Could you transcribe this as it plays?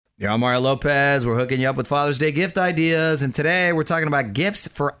I'm Mario Lopez. We're hooking you up with Father's Day gift ideas. And today we're talking about gifts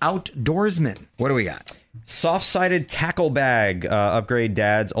for outdoorsmen. What do we got? Soft-sided tackle bag. Upgrade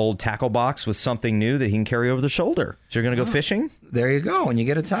Dad's old tackle box with something new that he can carry over the shoulder. So you're going to go fishing? There you go. And you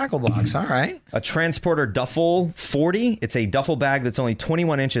get a tackle box. All right. A Transporter Duffel 40. It's a duffel bag that's only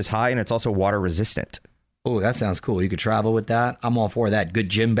 21 inches high, and it's also water resistant. Oh, that sounds cool. You could travel with that. I'm all for that. Good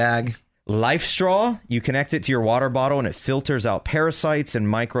gym bag. Life Straw. You connect it to your water bottle, and it filters out parasites and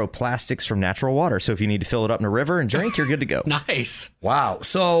microplastics from natural water. So if you need to fill it up in a river and drink, you're good to go. Nice. Wow.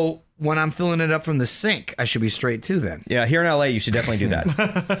 So when I'm filling it up from the sink, I should be straight too then. Yeah, here in LA, you should definitely do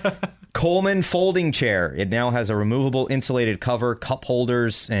that. Coleman folding chair. It now has a removable insulated cover, cup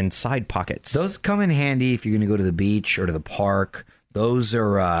holders, and side pockets. Those come in handy if you're going to go to the beach or to the park. Those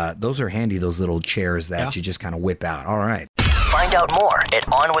are handy, those little chairs that you just kind of whip out. All right. Find out more at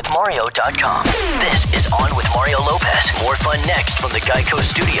onwithmario.com. This is On with Mario Lopez. More fun next from the Geico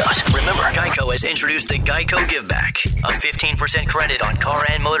Studios. Remember, Geico has introduced the Geico Give Back, a 15% credit on car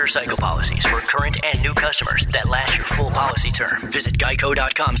and motorcycle policies for current and new customers that last your full policy term. Visit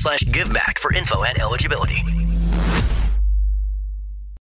geico.com/giveback for info and eligibility.